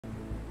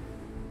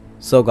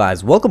So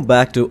guys, welcome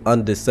back to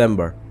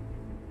Undecember.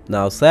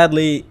 Now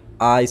sadly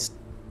I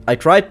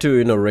tried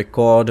to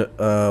record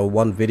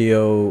one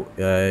video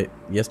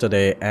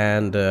yesterday,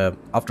 and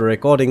after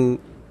recording,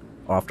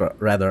 or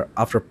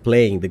after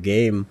playing the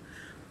game,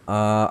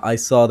 I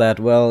saw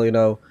that,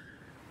 well,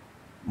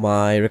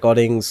 my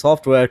recording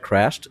software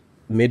crashed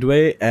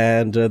midway,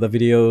 and the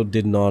video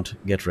did not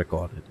get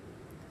recorded.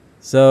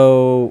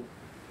 So,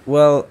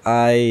 well,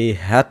 I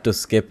had to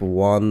skip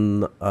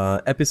one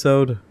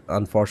episode.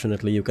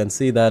 Unfortunately, you can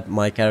see that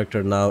my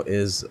character now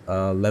is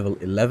level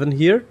 11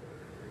 here,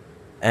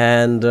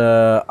 and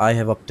I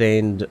have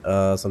obtained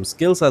some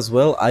skills as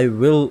well. I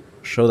will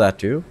show that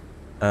to you.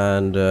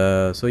 And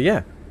so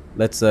yeah,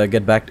 let's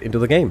get back into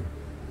the game.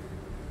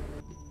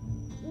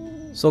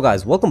 So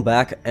guys, welcome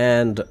back,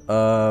 and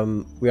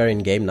we are in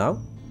game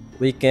now.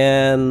 We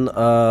can,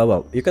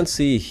 well, you can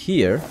see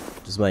here,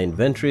 this is my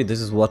inventory. This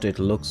is what it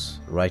looks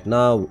right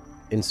now.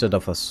 Instead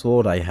of a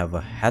sword, I have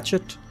a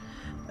hatchet,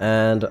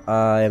 and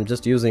I am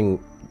just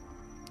using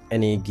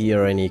any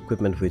gear, any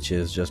equipment which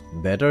is just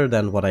better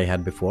than what I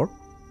had before.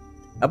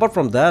 Apart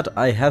from that,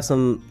 I have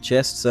some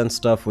chests and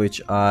stuff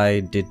which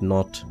I did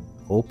not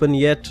open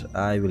yet.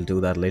 I will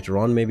do that later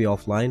on, maybe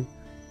offline.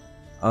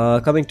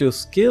 Coming to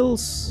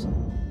skills,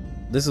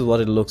 this is what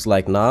it looks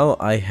like now.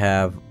 I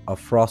have a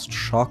frost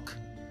shock,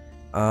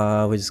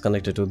 which is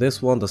connected to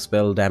this one, the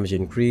spell damage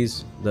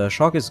increase. The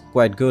shock is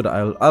quite good.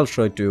 I'll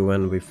show it to you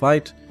when we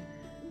fight.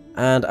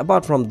 And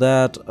apart from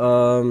that,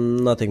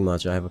 nothing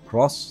much. I have a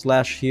cross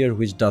slash here,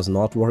 which does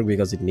not work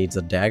because it needs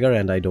a dagger,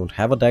 and I don't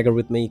have a dagger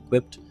with me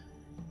equipped.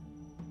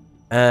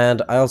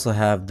 And I also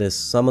have this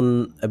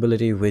summon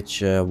ability,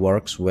 which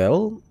works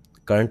well.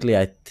 Currently,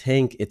 I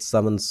think it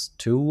summons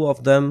two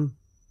of them,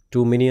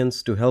 two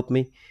minions to help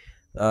me.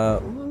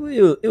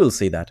 You will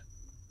see that.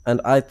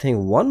 And I think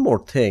one more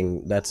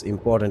thing that's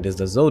important is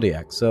the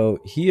zodiac. So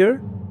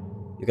here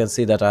you can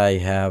see that I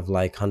have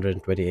like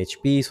 120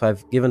 HP, so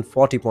I've given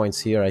 40 points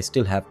here. I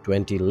still have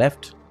 20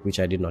 left, which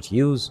I did not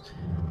use,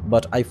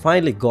 but I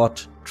finally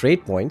got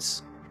trade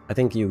points. I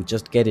think you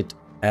just get it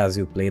as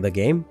you play the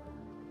game.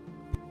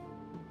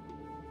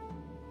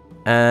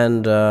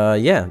 And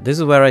yeah, this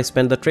is where I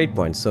spend the trade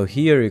points. So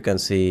here you can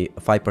see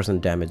a 5%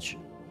 damage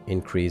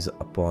increase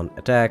upon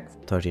attack,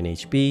 13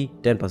 HP,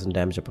 10%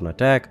 damage upon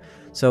attack.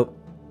 So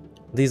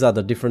these are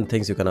the different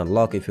things you can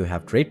unlock if you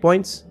have trade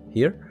points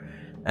here.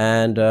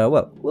 And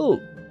well, we'll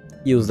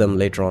use them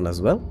later on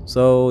as well.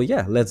 So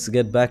yeah, let's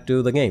get back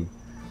to the game.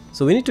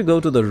 So we need to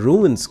go to the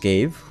ruins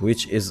cave,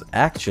 which is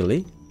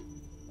actually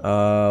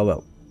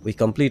well, we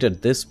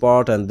completed this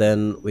part, and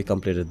then we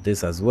completed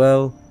this as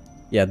well.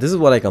 Yeah, this is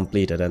what I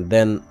completed, and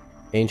then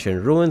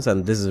ancient ruins,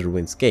 and this is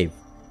ruins cave.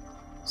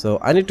 So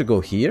I need to go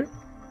here.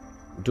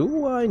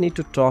 Do I need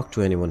to talk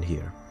to anyone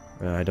here?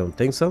 I don't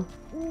think so.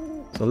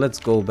 So let's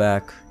go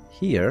back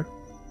here.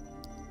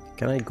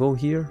 Can I go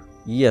here?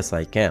 Yes,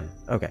 I can.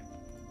 Okay.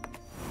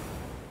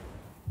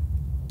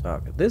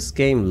 Okay, this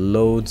game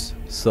loads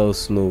so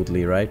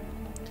smoothly, right?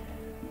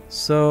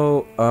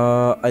 So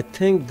I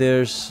think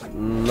there's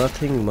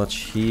nothing much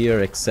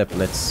here except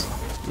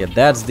yeah,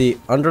 that's the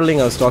underling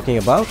I was talking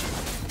about.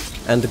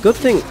 And the good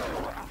thing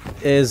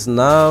is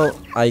now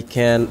I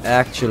can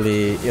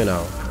actually,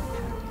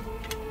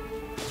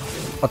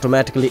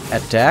 automatically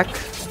attack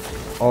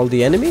all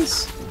the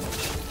enemies.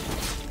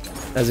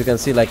 As you can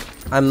see, like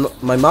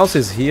my mouse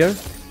is here,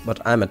 but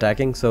I'm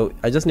attacking, so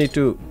I just need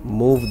to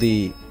move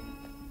the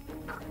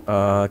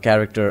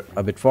character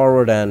a bit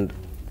forward and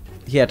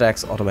he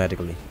attacks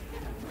automatically.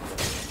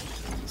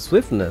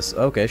 Swiftness,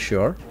 okay,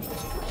 sure.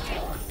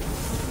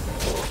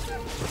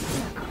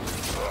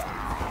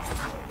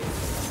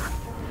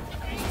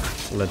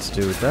 Let's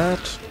do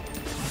that.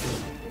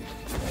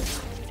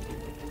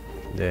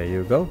 There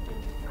you go.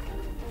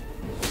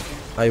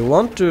 I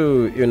want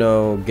to,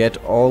 get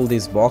all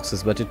these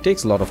boxes, but it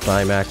takes a lot of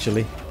time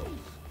actually.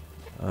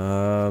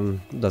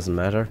 Doesn't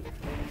matter.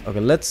 Okay,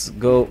 let's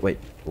go. Wait,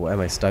 why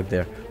am I stuck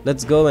there?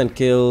 Let's go and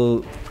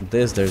kill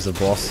this. There's a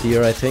boss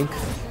here, I think.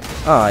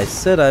 I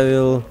said I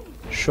will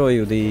show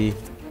you the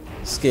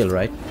skill,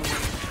 right?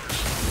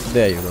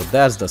 There you go.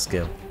 That's the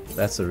skill.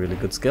 That's a really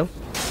good skill.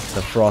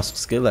 The frost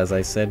skill, as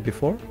I said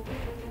before.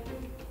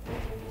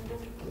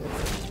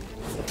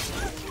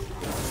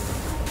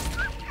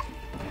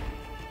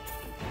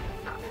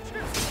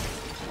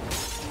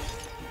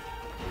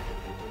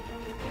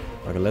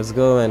 Okay, let's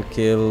go and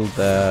kill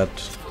that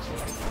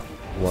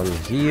one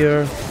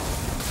here.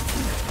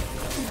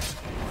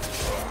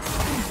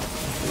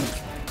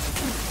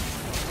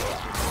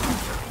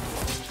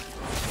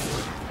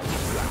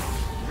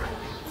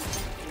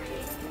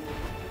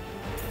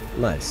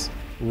 Nice.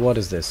 What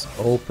is this?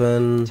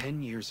 Open.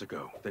 10 years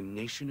ago, the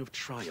nation of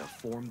Traya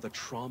formed the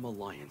Trom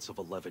Alliance of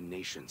 11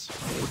 nations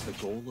with the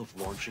goal of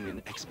launching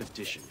an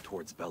expedition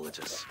towards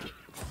Bellatus.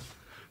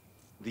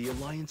 The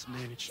Alliance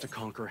managed to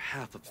conquer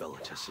half of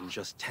Bellatus in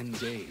just 10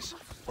 days,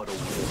 but a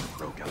war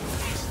broke out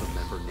against the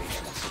member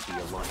nations of the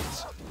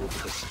Alliance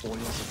over the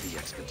spoils of the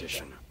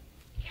expedition.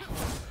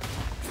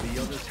 The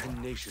The other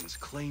 10 nations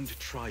claimed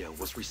Traya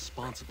was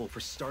responsible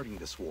for starting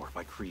this war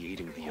by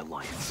creating the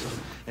Alliance,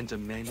 and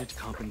demanded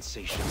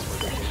compensation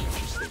for the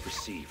damages they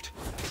received.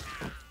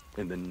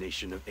 And the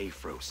nation of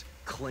Aphros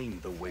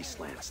claimed the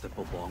wastelands that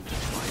belonged to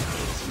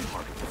Traya as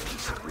part of the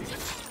peace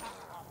agreement.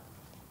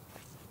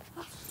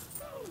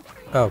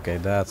 Okay,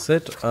 that's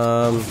it.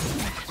 So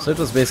it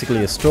was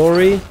basically a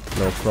story,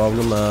 no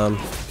problem.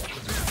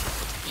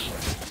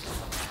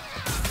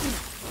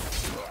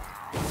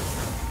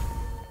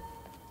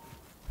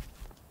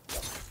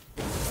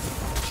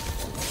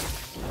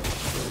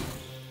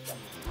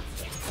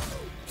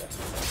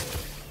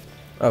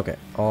 Okay,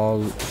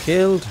 all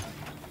killed.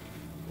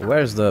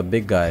 Where's the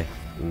big guy?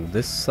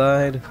 This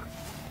side?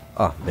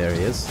 Ah, there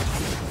he is.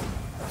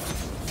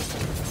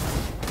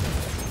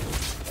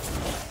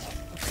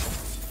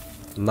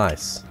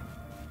 Nice.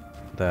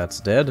 That's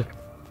dead.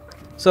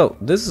 So,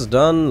 this is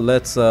done.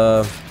 Let's,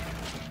 there's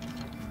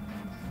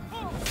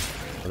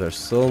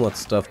so much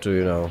stuff to,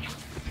 you know,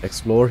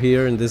 explore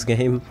here in this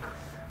game.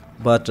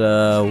 But,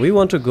 we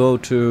want to go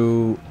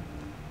to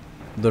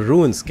the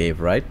Ruins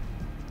Cave, right?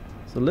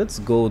 So let's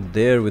go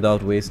there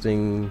without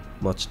wasting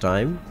much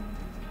time.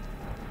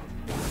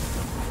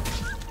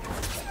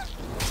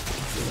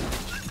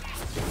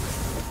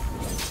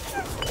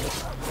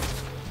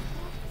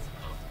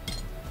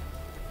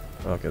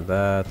 Okay,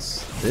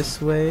 that's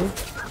this way.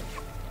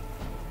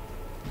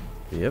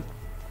 Yep,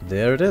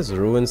 there it is,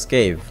 Ruins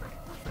Cave.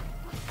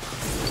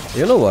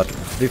 You know what?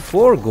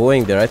 Before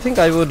going there, I think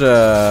I would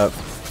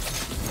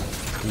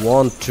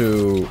want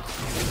to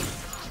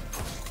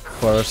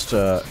first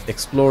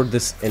explore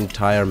this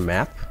entire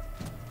map.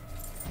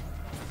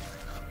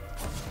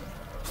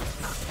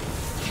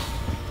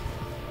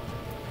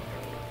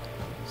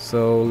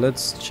 So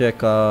let's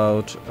check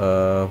out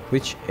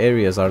which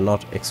areas are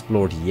not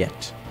explored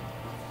yet.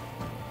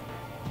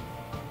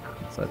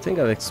 So I think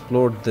I've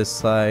explored this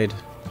side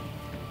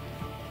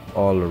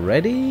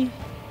already.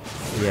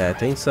 Yeah, I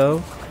think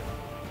so.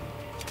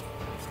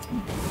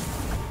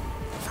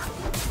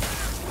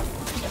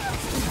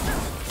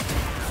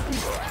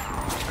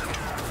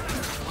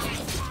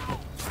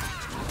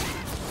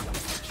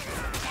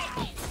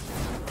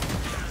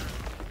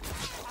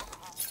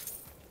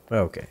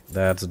 Okay,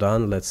 that's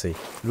done. Let's see.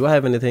 Do I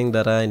have anything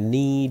that I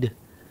need?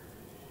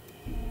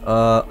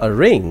 A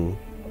ring.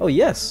 Oh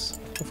yes,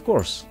 of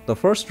course. The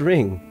first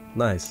ring.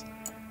 Nice.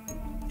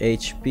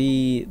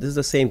 HP. This is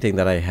the same thing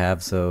that I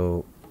have,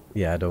 so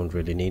yeah, I don't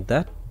really need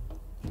that.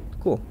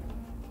 Cool.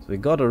 So we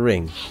got a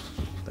ring.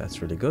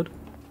 That's really good.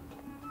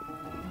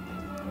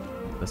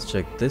 Let's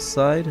check this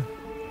side.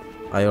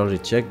 I already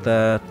checked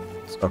that.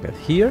 Okay,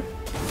 here.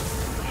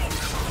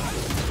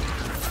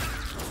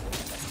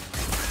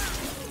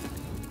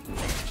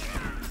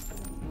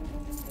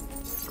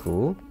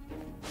 Cool.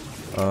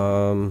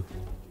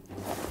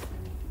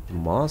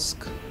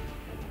 Mask.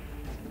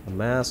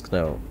 Mask?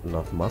 No,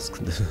 not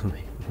mask.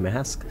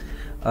 Mask.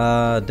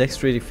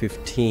 Dexterity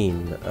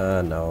 15.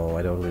 No,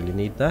 I don't really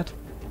need that.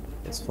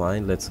 It's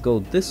fine. Let's go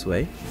this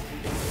way.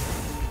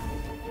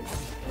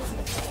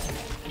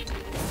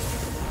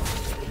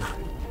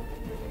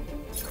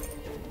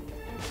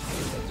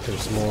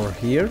 There's more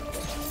here.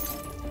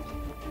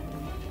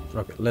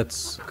 Okay,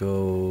 let's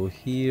go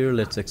here.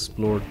 Let's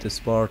explore this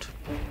part.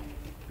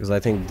 Because I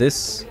think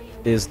this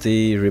is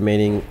the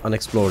remaining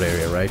unexplored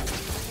area, right?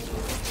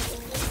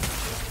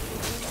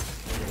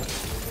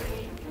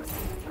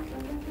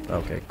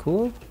 Okay,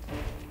 cool.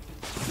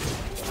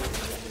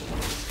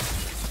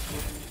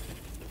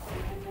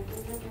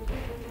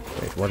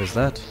 Wait, what is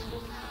that?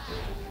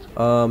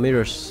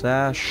 Mirror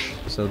sash.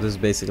 So this is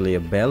basically a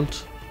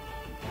belt.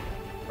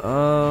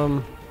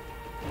 7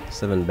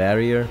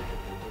 barrier.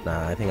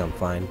 Nah, I think I'm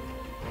fine.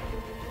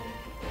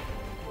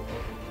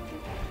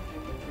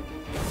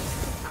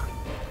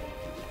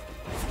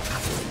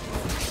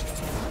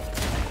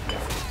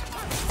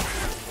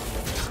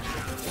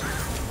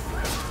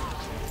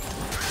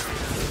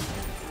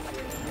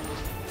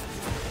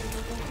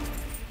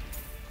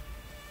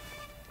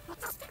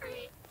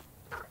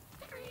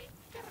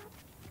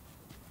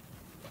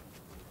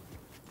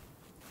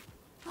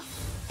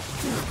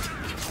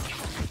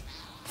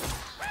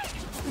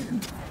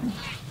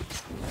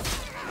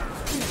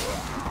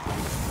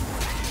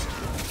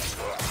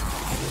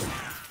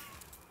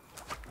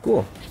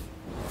 Cool.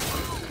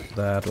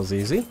 That was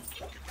easy.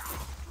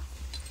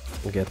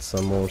 Get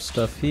some more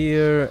stuff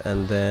here,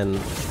 and then...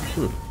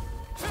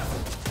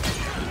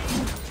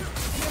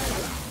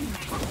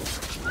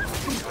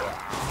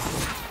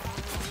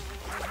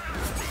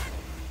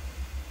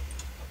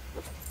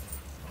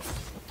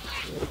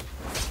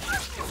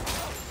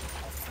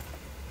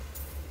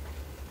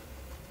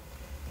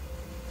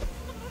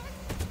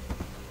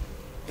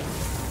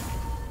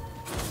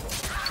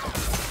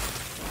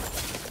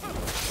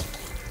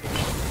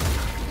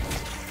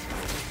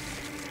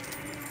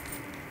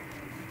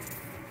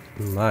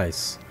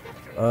 Nice.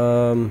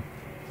 I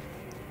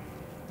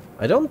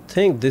don't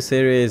think this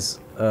area is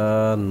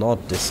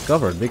not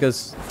discovered,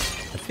 because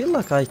I feel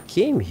like I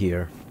came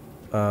here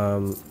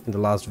in the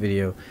last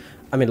video.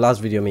 I mean, last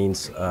video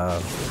means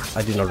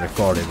I did not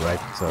record it, right?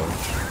 So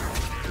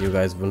you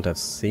guys wouldn't have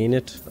seen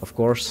it, of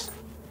course.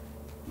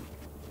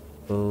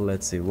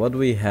 Let's see, what do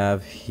we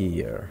have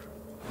here?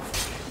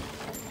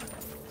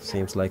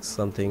 Seems like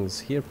something's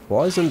here.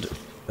 Poisoned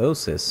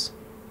Oasis.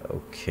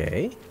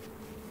 Okay.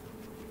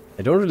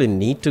 I don't really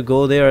need to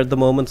go there at the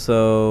moment,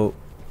 so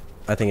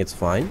I think it's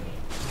fine.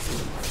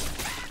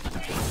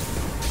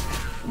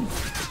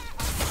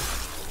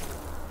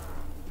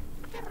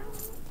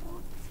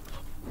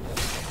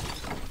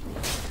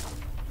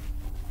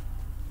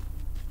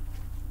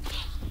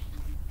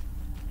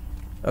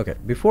 Okay,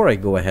 before I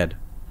go ahead,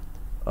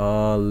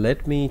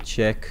 let me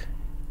check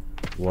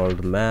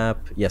world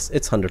map. Yes,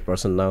 it's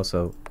 100% now,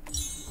 so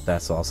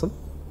that's awesome.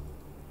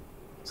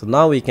 So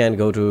now we can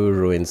go to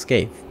Ruin's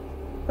Cave.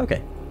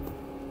 Okay.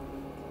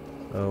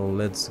 So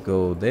let's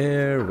go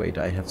there. Wait,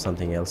 I have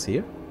something else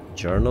here.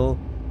 Journal.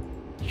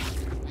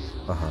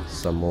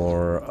 Some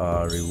more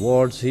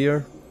rewards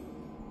here.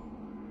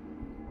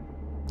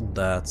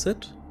 That's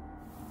it.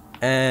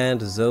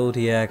 And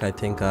Zodiac, I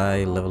think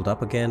I leveled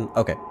up again.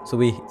 Okay, so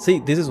we see,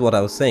 this is what I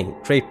was saying,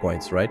 trait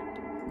points, right?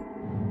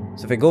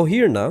 So if I go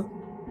here now,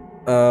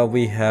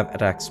 we have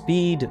attack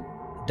speed,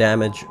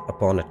 damage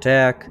upon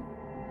attack.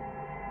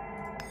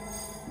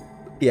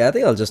 Yeah, I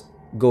think I'll just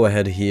go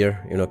ahead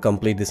here, you know,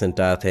 complete this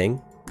entire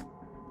thing.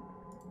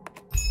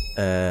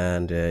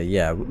 And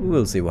yeah,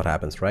 we'll see what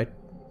happens, right?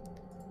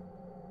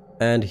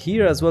 And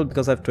here as well,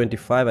 because I have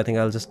 25, I think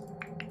I'll just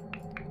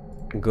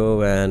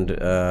go and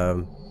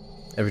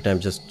every time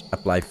just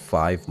apply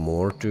 5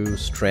 more to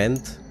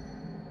strength.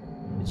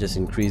 It just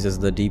increases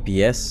the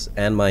DPS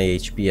and my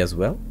HP as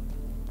well.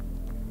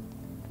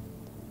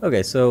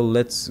 Okay, so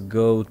let's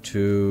go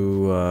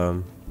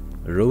to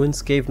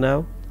Ruin's Cave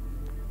now.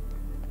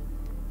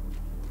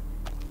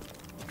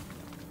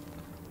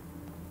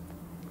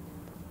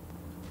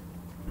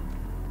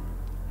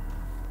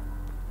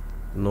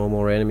 No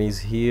more enemies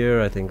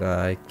here. I think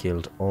I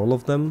killed all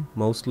of them,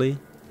 mostly.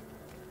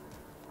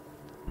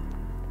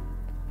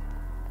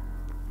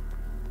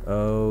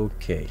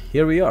 Okay,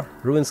 here we are,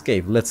 Ruin's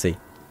Cave. Let's see.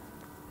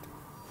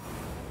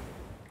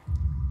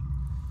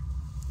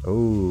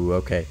 Oh,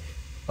 okay.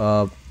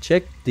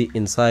 Check the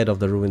inside of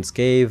the Ruin's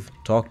Cave.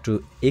 Talk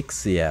to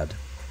Ixiad.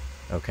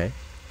 Okay,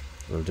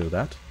 we'll do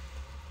that.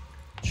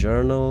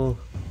 Journal.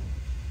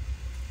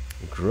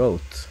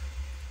 Growth.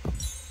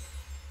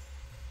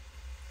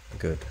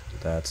 Good,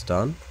 that's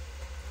done.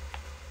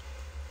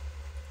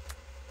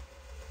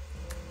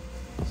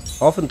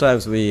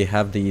 Oftentimes we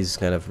have these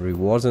kind of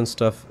rewards and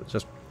stuff.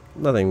 Just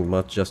nothing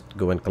much, just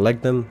go and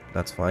collect them.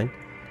 That's fine.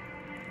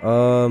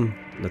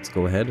 Let's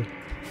go ahead.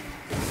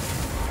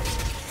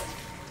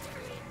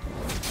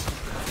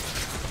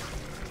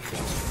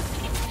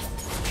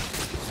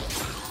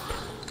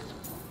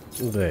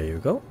 There you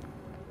go.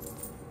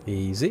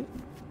 Easy.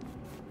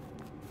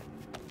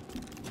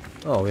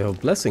 Oh, we have a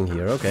blessing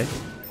here, okay.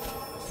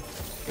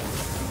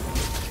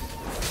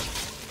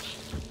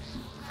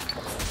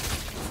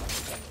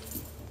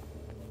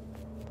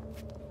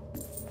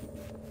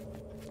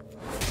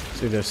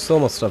 See, there's so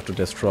much stuff to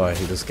destroy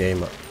in this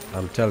game,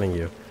 I'm telling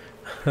you.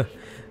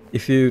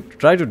 If you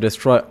try to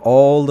destroy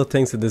all the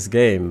things in this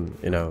game,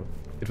 you know,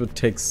 it would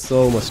take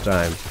so much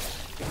time.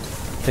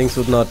 Things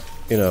would not,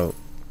 you know,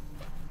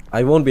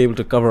 I won't be able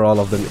to cover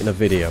all of them in a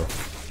video.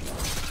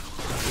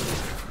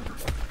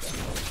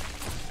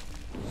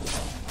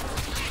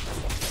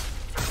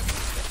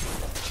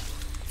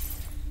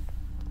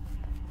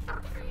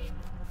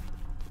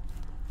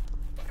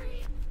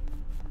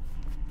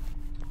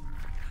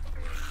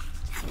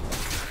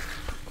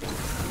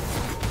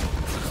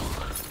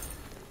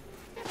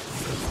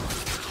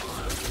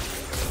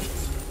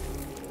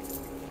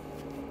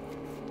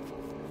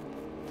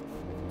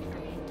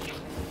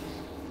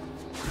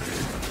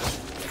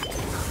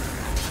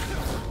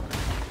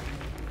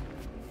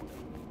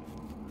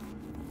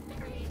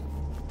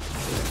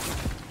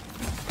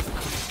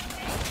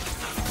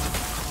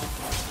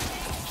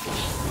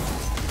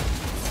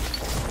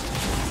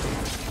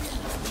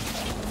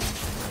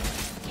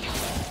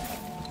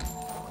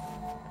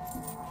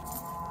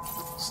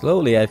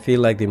 Slowly, I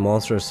feel like the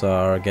monsters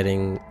are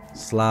getting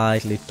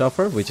slightly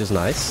tougher, which is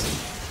nice.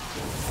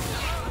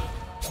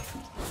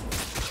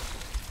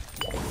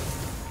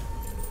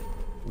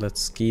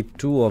 Let's keep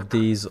 2 of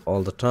these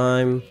all the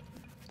time.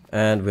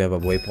 And we have a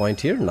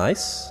waypoint here,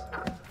 nice.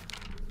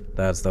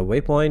 That's the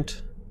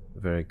waypoint,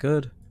 very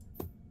good.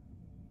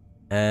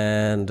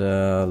 And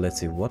let's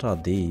see, what are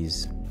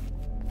these?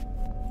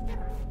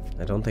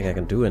 I don't think I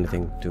can do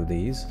anything to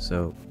these,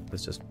 so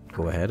let's just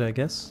go ahead, I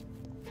guess.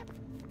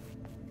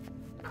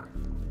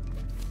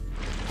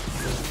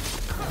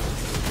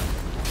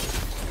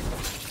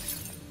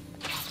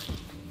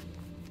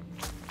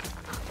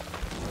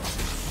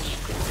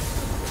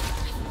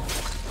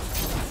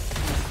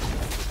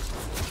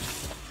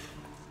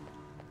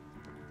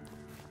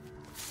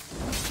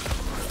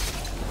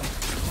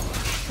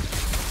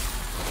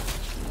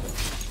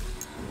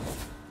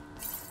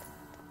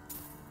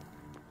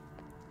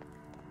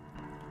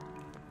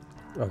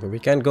 Okay, we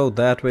can't go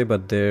that way,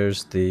 but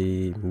there's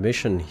the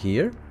mission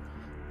here.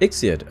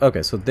 Ixiad.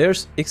 Okay, so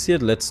there's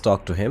Ixiad. Let's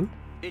talk to him.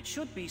 It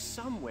should be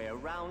somewhere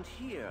around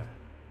here.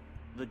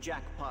 The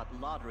jackpot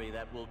lottery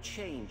that will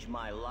change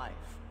my life.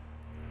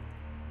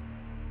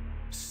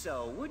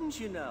 So, wouldn't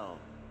you know,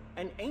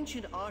 an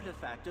ancient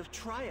artifact of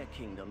Triya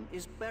Kingdom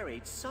is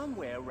buried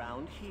somewhere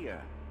around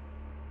here.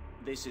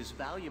 This is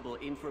valuable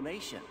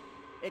information,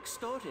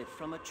 extorted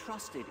from a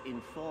trusted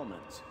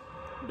informant.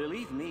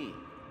 Believe me,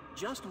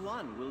 just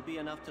one will be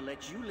enough to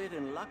let you live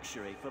in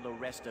luxury for the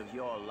rest of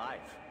your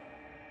life.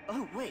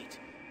 Oh, wait.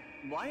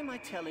 Why am I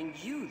telling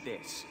you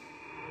this?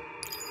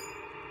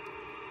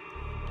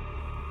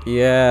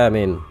 Yeah, I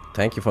mean,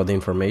 thank you for the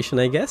information,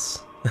 I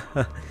guess.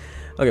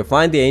 Okay,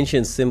 find the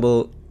ancient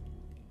symbol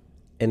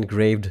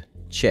engraved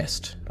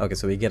chest. Okay,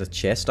 so we get a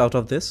chest out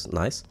of this.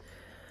 Nice.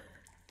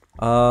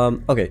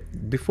 Okay,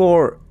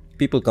 before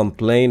people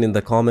complain in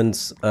the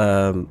comments,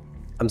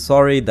 I'm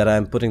sorry that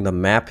I'm putting the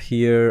map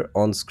here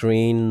on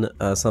screen.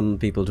 Some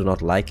people do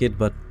not like it,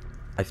 but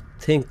I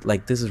think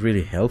like this is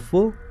really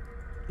helpful.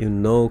 You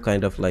know,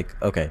 kind of like,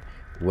 okay,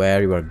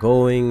 where you are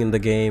going in the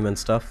game and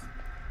stuff.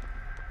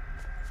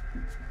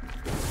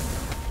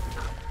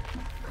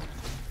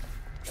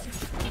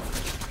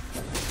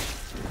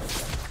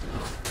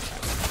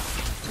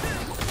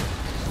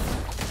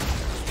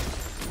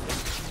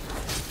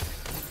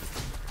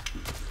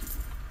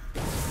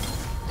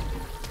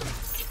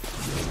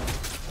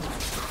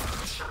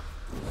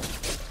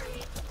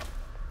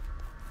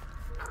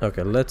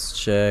 Okay, let's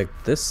check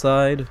this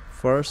side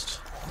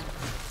first.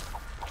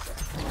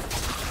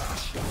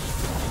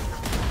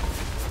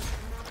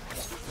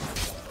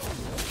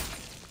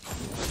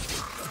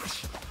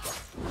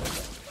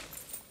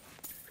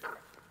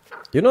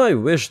 You know, I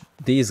wish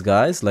these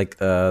guys, like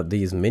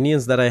these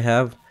minions that I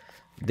have,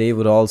 they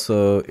would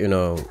also, you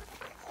know,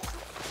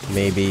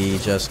 maybe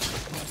just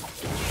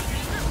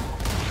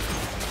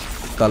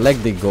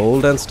collect the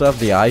gold and stuff,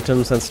 the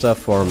items and stuff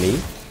for me.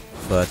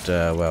 But,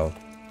 well,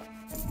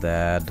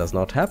 that does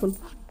not happen.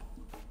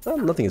 Well,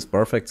 nothing is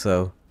perfect,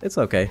 so it's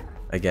okay,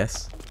 I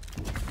guess.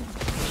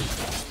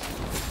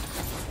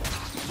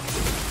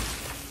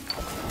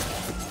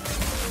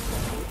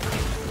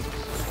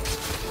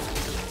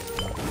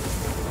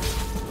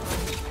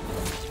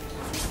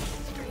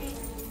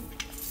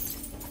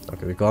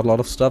 Okay, we got a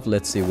lot of stuff.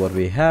 Let's see what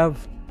we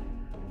have.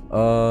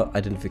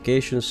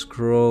 Identification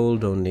scroll,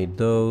 don't need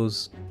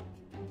those.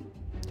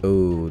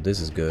 Oh, this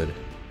is good.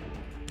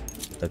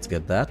 Let's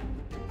get that.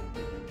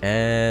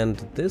 And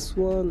this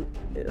one,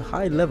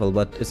 high level,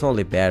 but it's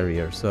only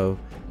barrier, so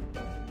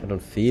I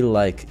don't feel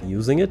like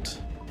using it.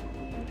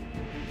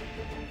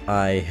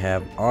 I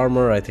have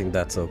armor, I think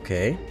that's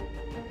okay.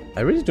 I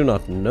really do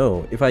not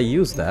know. If I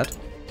use that,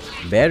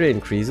 barrier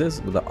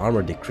increases, but the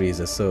armor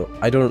decreases, so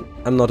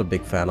I'm not a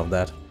big fan of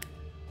that.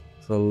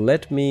 So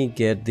let me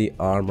get the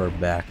armor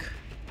back.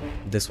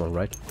 This one,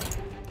 right?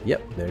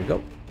 Yep, there you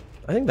go.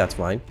 I think that's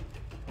fine.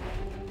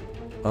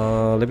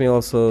 Let me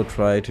also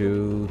try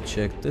to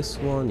check this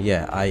one.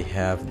 Yeah, I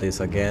have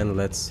this again.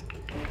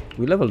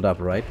 We leveled up,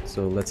 right?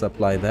 So let's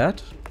apply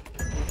that.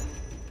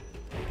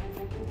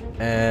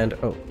 And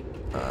oh,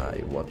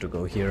 I want to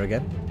go here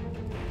again.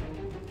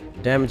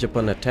 Damage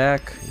upon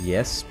attack.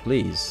 Yes,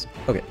 please.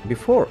 Okay,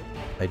 before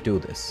I do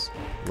this,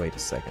 wait a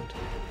second.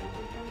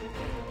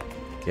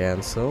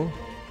 Cancel.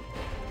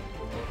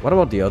 What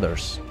about the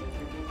others?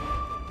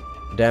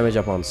 Damage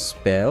upon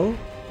spell.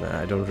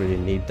 I don't really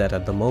need that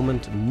at the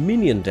moment.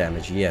 Minion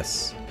damage,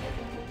 yes.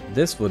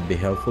 This would be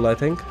helpful, I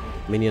think.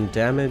 Minion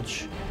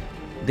damage.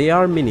 They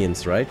are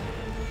minions, right?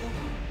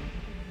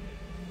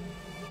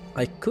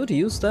 I could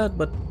use that,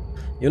 but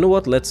you know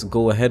what? Let's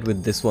go ahead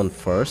with this one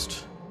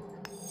first.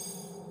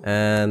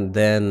 And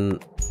then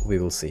we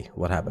will see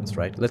what happens,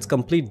 right? Let's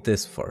complete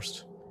this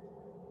first.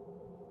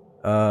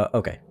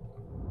 Okay.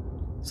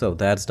 So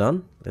that's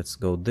done. Let's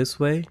go this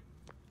way.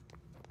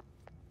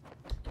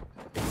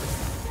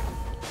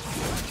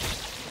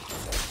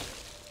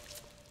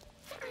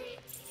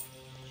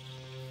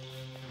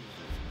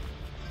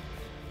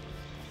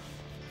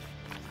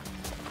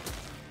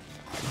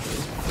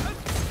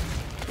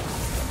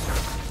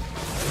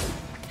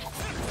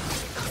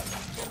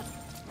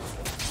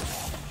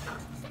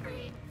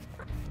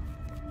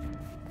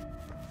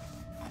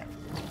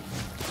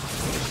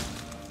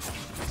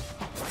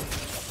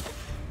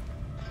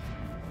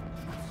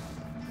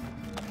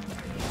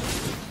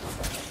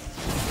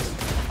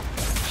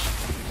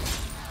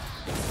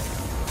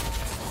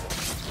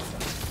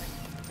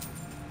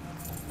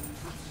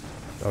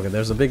 Okay,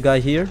 there's a big guy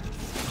here.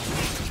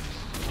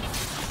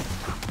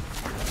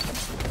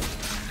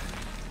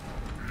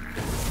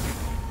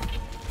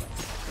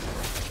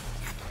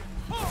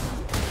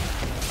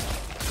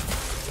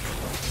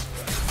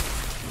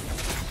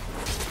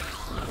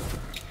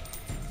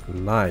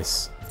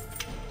 Nice.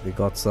 We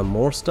got some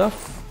more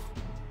stuff.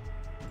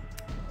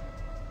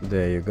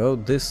 There you go.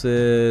 This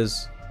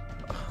is...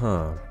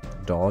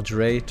 dodge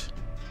rate.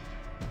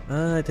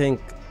 I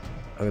think...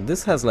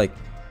 this has like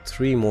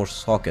 3 more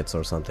sockets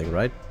or something,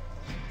 right?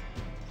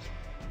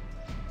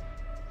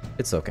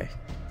 It's okay.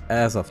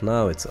 As of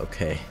now, it's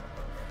okay.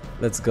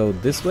 Let's go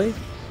this way.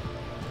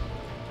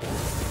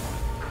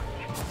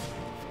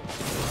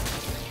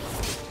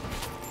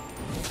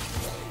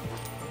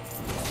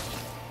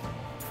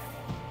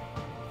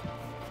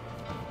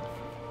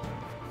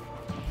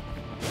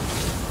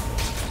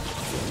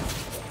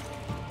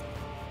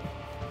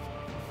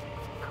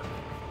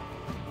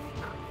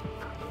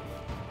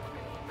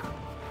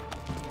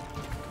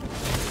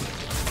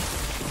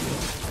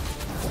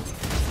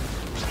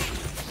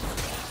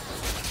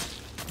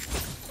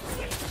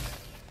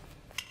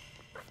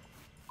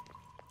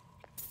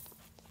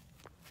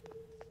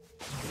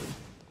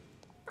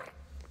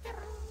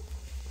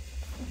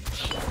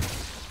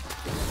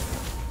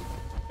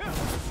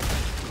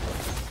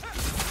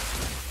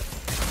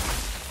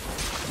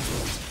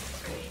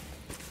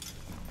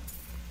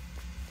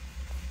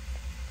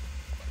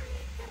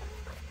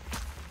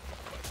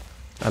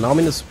 An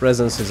ominous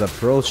presence is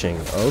approaching.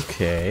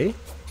 Okay.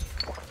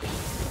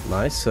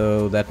 Nice,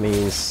 so that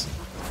means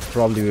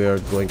probably we are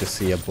going to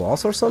see a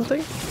boss or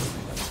something.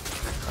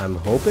 I'm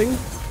hoping.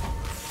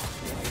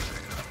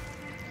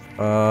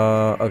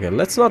 Okay,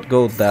 let's not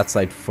go that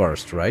side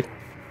first, right?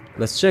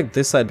 Let's check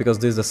this side because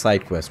this is a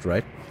side quest,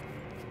 right?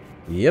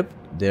 Yep,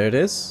 there it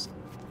is.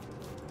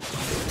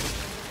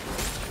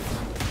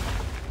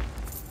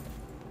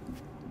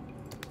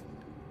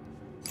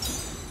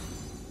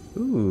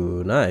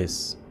 Ooh,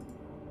 nice.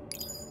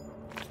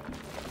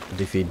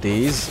 Defeat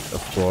these,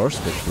 of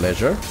course, with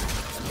pleasure.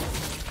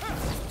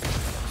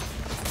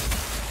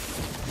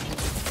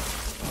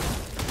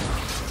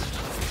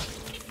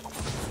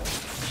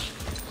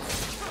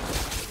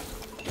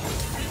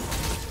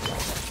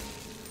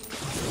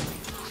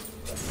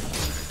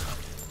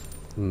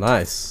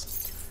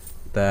 Nice.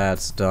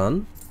 That's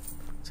done.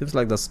 Seems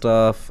like the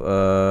stuff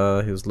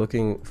he was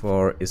looking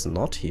for is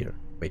not here.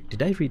 Wait,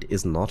 did I read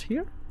is not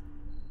here?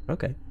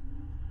 Okay.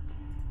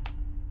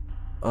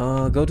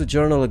 Go to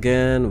journal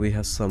again. We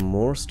have some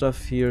more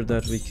stuff here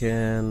that we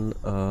can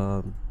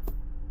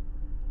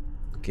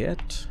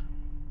get.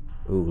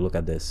 Ooh, look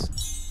at this.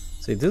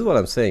 See, this is what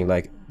I'm saying.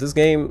 Like, this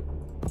game,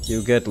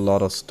 you get a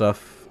lot of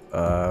stuff.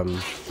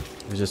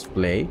 You just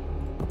play.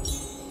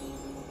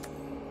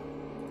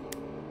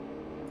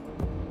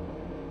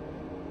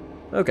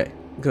 Okay,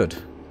 good.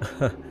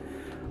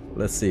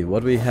 Let's see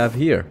what we have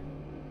here.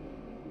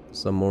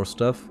 Some more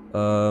stuff.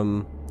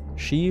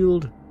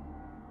 Shield,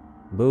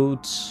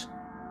 boots.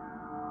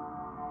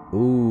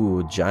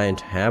 Ooh,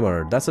 giant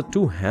hammer. That's a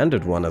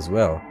two-handed one as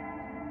well.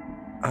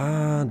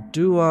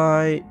 Do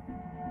I...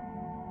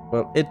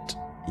 Well, it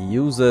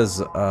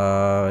uses,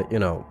 you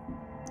know,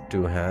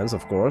 two hands,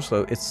 of course,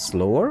 so it's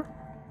slower.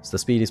 So the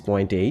speed is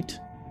 0.8.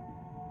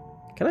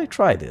 Can I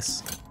try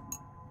this?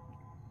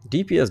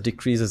 DPS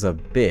decreases a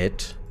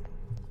bit.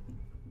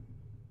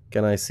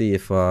 Can I see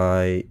if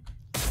I...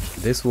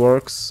 This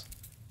works.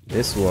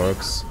 This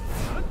works.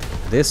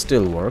 This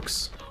still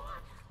works.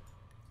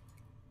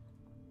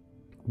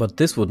 But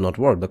this would not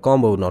work. The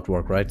combo would not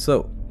work, right?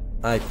 So,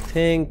 I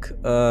think...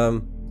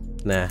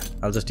 nah,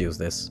 I'll just use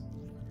this.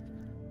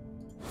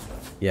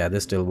 Yeah,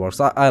 this still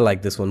works. I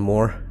like this one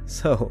more.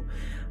 So,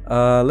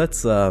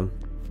 let's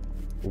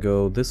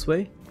go this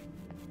way.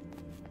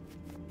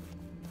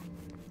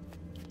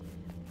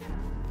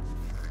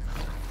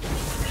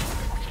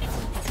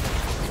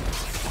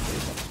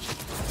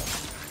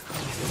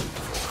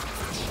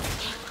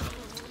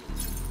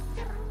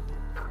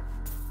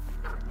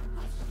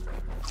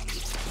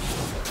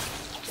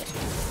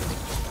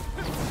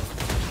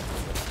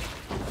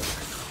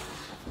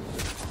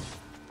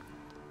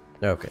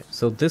 Okay,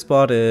 so this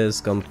part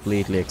is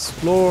completely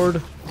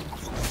explored.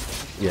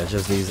 Yeah,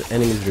 just these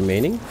enemies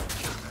remaining.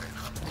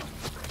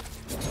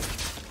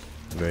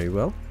 Very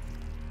well.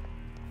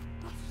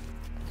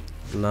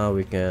 Now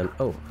we can...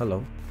 Oh,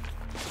 hello.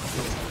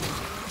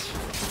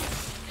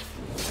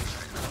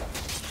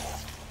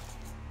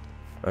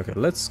 Okay,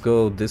 let's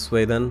go this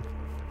way then.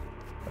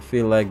 I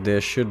feel like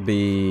there should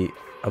be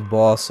a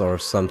boss or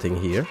something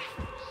here.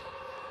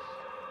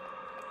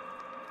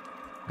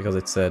 Because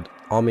it said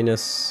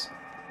ominous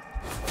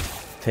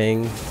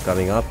thing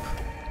coming up.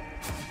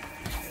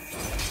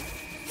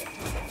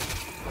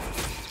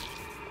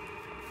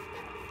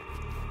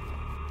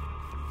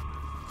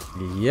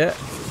 Yeah,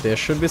 there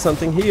should be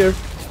something here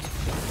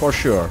for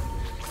sure.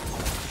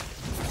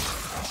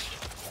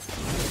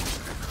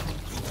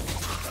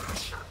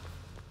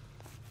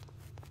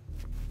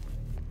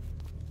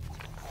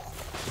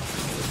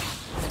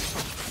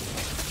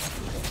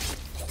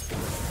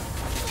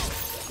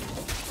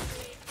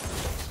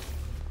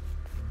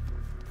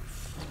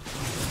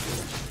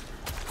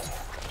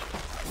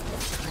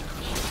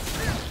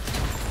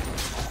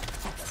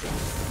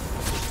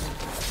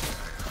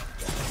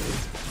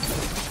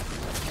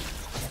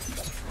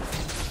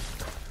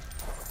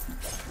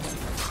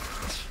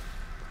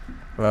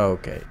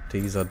 Okay,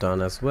 these are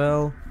done as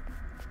well.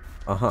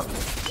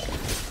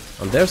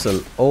 And there's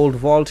an old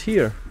vault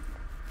here.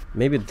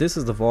 Maybe this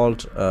is the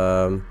vault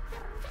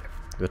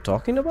we're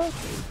talking about?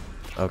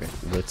 Okay,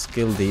 let's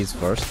kill these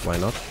first, why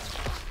not?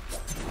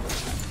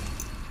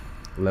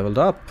 leveled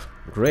up.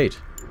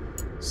 Great.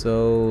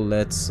 So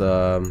let's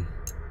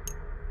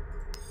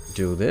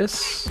do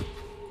this.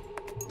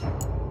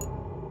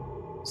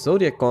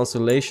 Zodiac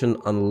constellation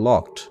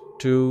unlocked.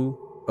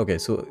 Okay,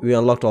 so we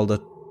unlocked all the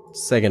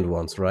second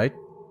ones, right?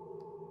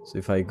 So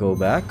if I go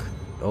back,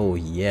 oh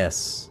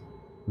yes,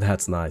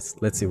 that's nice.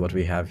 Let's see what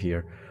we have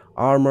here.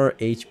 Armor,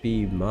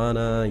 HP,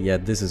 mana. Yeah,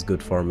 this is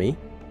good for me.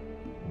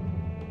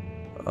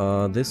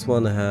 This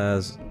one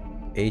has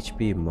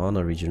HP,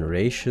 mana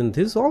regeneration.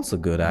 This is also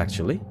good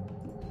actually.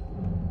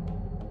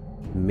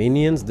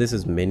 Minions, this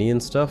is minion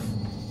stuff.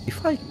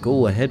 If I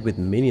go ahead with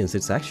minions,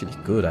 it's actually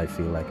good, I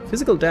feel like.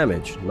 Physical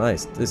damage,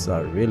 nice. These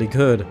are really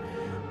good.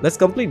 Let's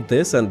complete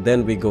this and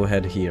then we go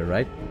ahead here,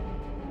 right?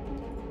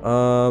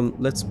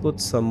 Let's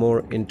put some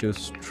more into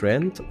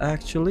strength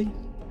actually.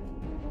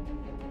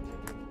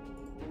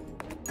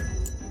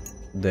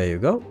 There you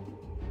go.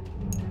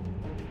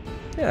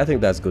 Yeah, I think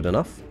that's good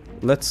enough.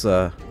 Let's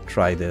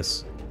try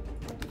this.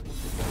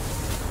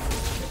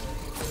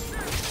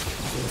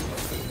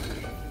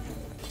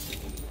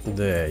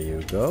 There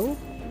you go.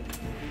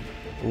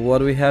 What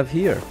do we have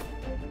here?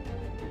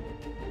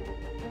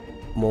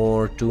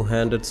 More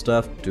two-handed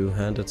stuff,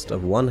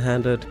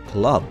 one-handed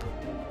club.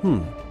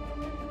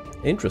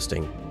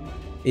 Interesting.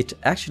 It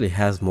actually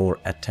has more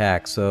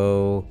attack,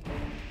 so...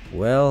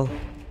 well...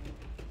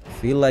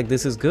 feel like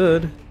this is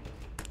good.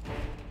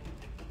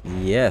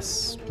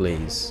 Yes,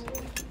 please.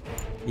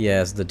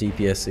 Yes, the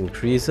DPS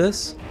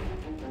increases.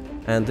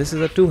 And this is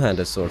a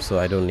two-handed sword, so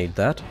I don't need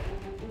that.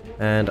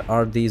 And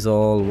are these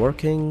all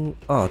working?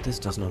 Oh, this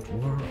does not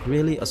work.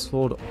 Really? A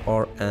sword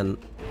or an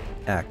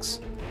axe?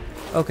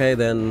 Okay,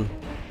 then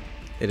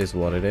it is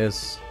what it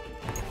is.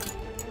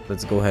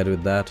 Let's go ahead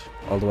with that.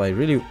 Although I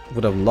really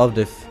would have loved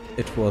if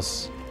it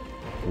was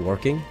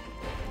working.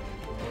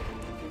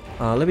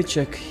 Let me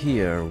check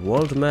here.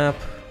 World map.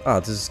 Ah,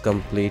 this is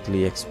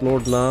completely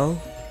explored now.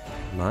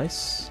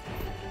 Nice.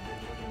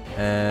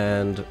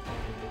 And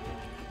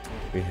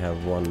we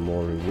have one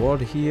more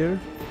reward here.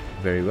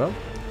 Very well.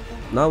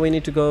 Now we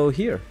need to go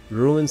here.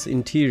 Ruins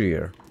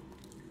interior.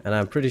 And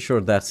I'm pretty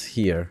sure that's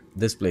here.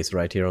 This place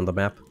right here on the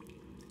map.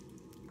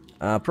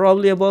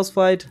 Probably a boss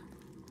fight.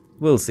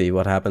 We'll see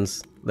what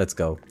happens. Let's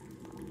go.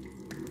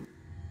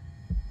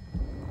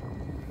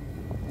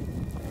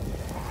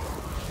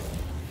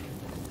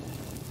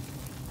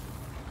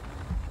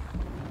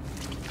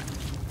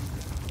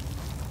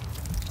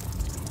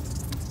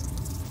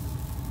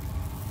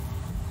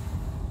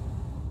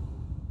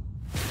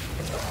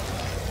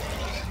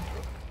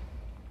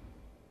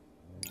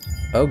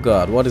 Oh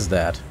god, what is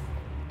that?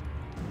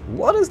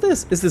 What is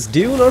this? Is this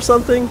Dune or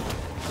something?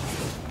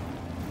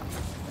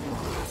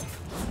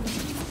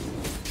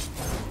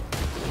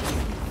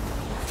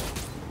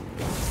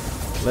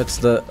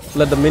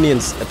 Let the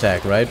minions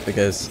attack, right?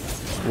 Because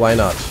why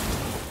not?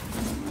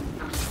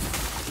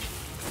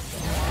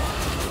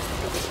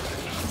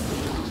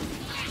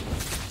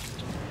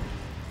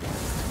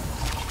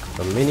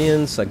 The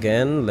minions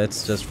again.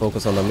 Let's just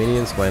focus on the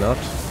minions. Why not?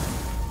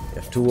 We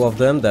have two of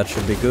them. That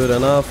should be good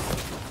enough.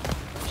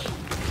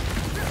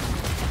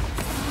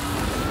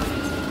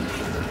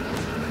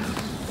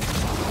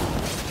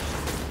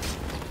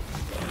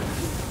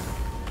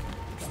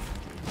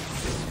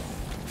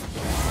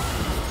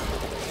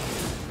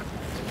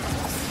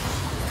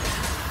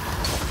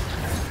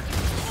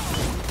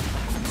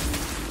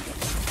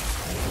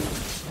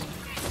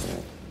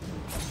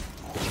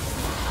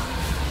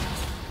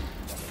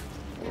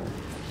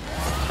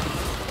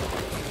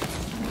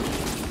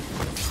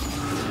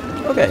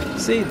 Okay,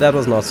 see, that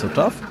was not so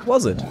tough,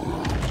 was it?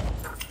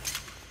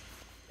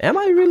 Am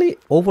I really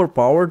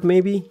overpowered,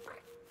 maybe?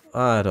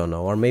 I don't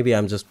know, or maybe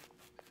I'm just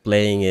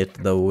playing it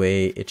the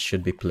way it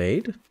should be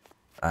played?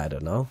 I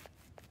don't know.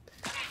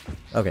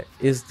 Okay,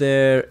 is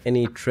there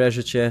any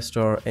treasure chest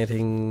or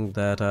anything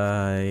that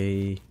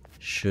I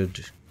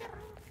should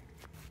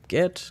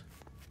get?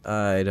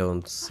 I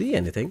don't see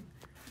anything.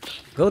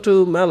 Go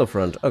to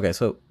Malefront. Okay,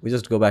 so we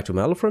just go back to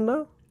Malefront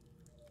now?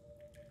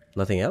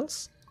 Nothing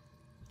else?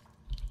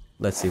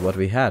 Let's see what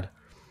we had.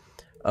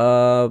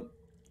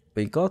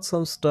 We got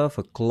some stuff,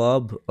 a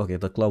club. Okay,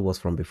 the club was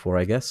from before,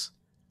 I guess.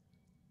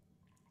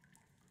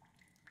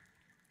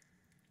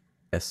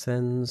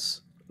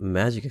 Essence,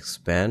 magic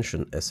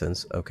expansion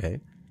essence,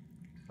 okay.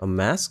 A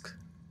mask,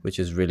 which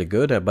is really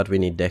good, but we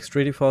need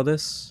dexterity for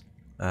this.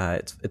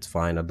 It's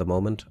fine at the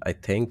moment, I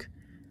think.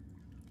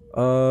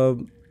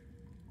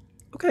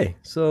 Okay,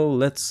 so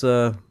let's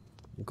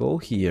go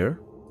here.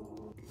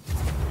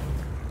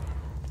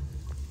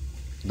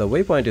 The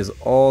waypoint is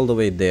all the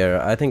way there.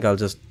 I think I'll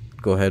just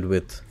go ahead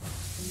with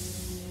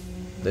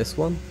this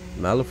one,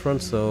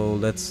 Malefront. So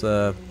let's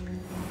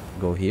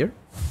go here.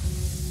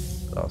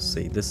 Oh,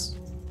 see, this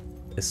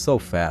is so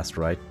fast,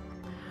 right?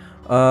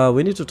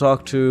 We need to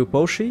talk to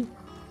Poshi,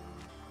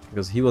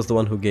 because he was the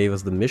one who gave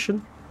us the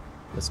mission.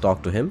 Let's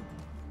talk to him.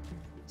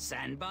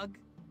 Sandbug?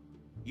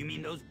 You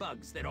mean those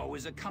bugs that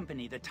always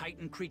accompany the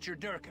Titan creature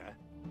Durka?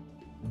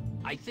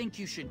 I think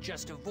you should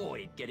just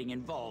avoid getting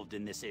involved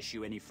in this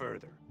issue any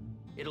further.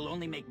 It'll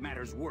only make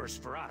matters worse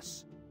for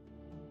us.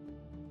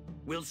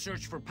 We'll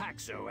search for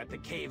Paxo at the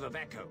Cave of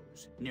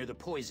Echoes, near the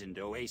poisoned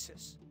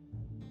oasis.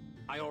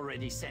 I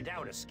already sent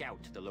out a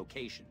scout to the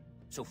location,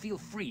 so feel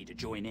free to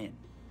join in.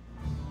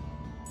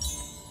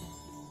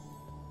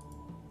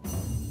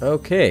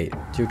 Okay,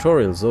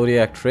 tutorial,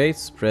 zodiac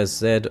traits, press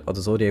Z or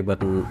the zodiac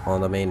button on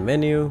the main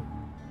menu.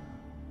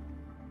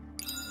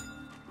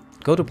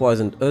 Go to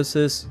poisoned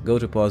oasis,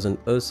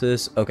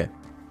 okay.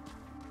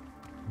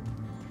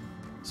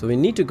 So we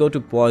need to go to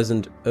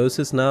poisoned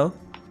oasis now.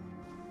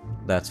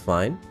 That's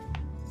fine.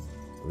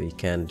 We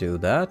can do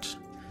that.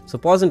 So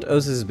poisoned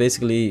oasis is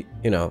basically,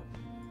 you know,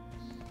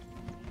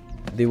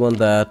 the one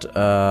that,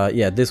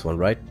 yeah, this one,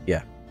 right?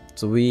 Yeah.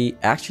 So we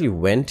actually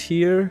went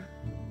here.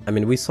 I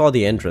mean, we saw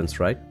the entrance,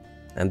 right?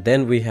 And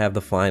then we have the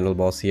final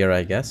boss here,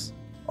 I guess,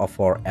 of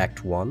our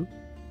Act 1.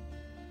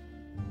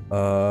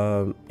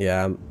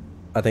 Yeah,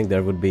 I think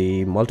there would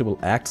be multiple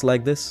acts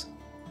like this.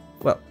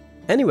 Well,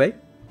 anyway,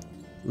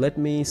 let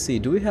me see.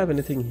 Do we have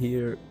anything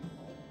here?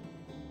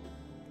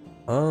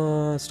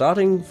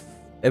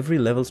 Every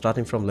level,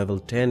 starting from level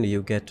 10,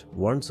 you get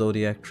 1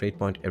 zodiac trait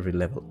point every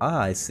level.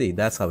 Ah, I see.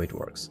 That's how it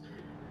works.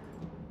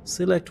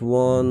 Select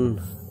one.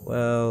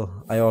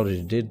 Well, I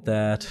already did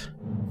that.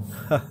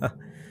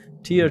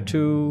 Tier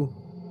 2.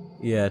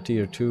 Yeah,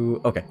 tier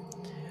 2. Okay.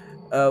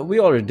 We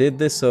already did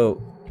this,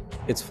 so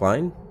it's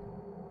fine.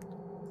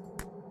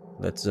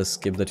 Let's just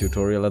skip the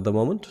tutorial at the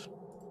moment.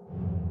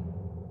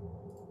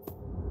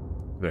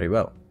 Very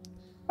well.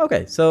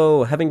 Okay,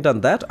 so having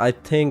done that, I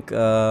think,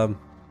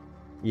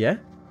 yeah,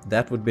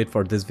 that would be it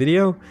for this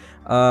video.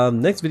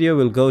 Next video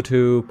we'll go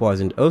to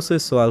Poisoned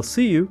Oasis, so I'll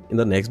see you in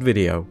the next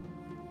video.